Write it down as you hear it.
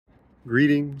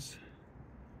Greetings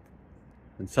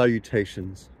and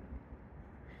salutations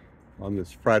on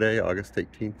this Friday, August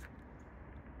 18th,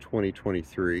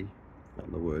 2023, out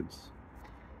in the woods.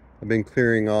 I've been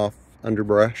clearing off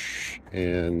underbrush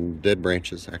and dead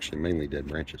branches, actually mainly dead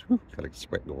branches. Whew, got a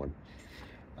sweat going.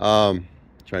 Trying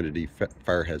to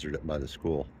de-fire hazard up by the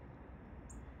school.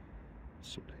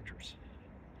 So dangerous.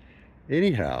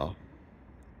 Anyhow,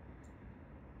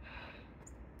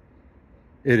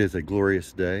 it is a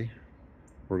glorious day.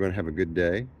 We're going to have a good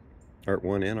day. Art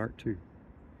 1 and Art 2.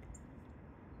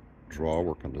 Draw,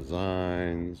 work on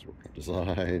designs,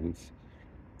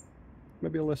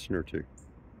 maybe a lesson or two.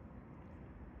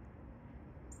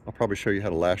 I'll probably show you how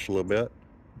to lash a little bit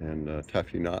and tie a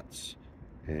few knots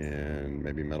and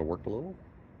maybe metal work a little.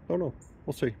 Don't know.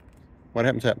 We'll see. What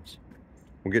happens, happens.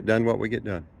 We'll get done what we get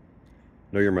done.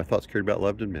 Know you're my thoughts carried about,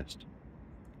 loved, and missed.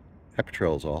 Happy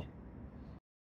trails all.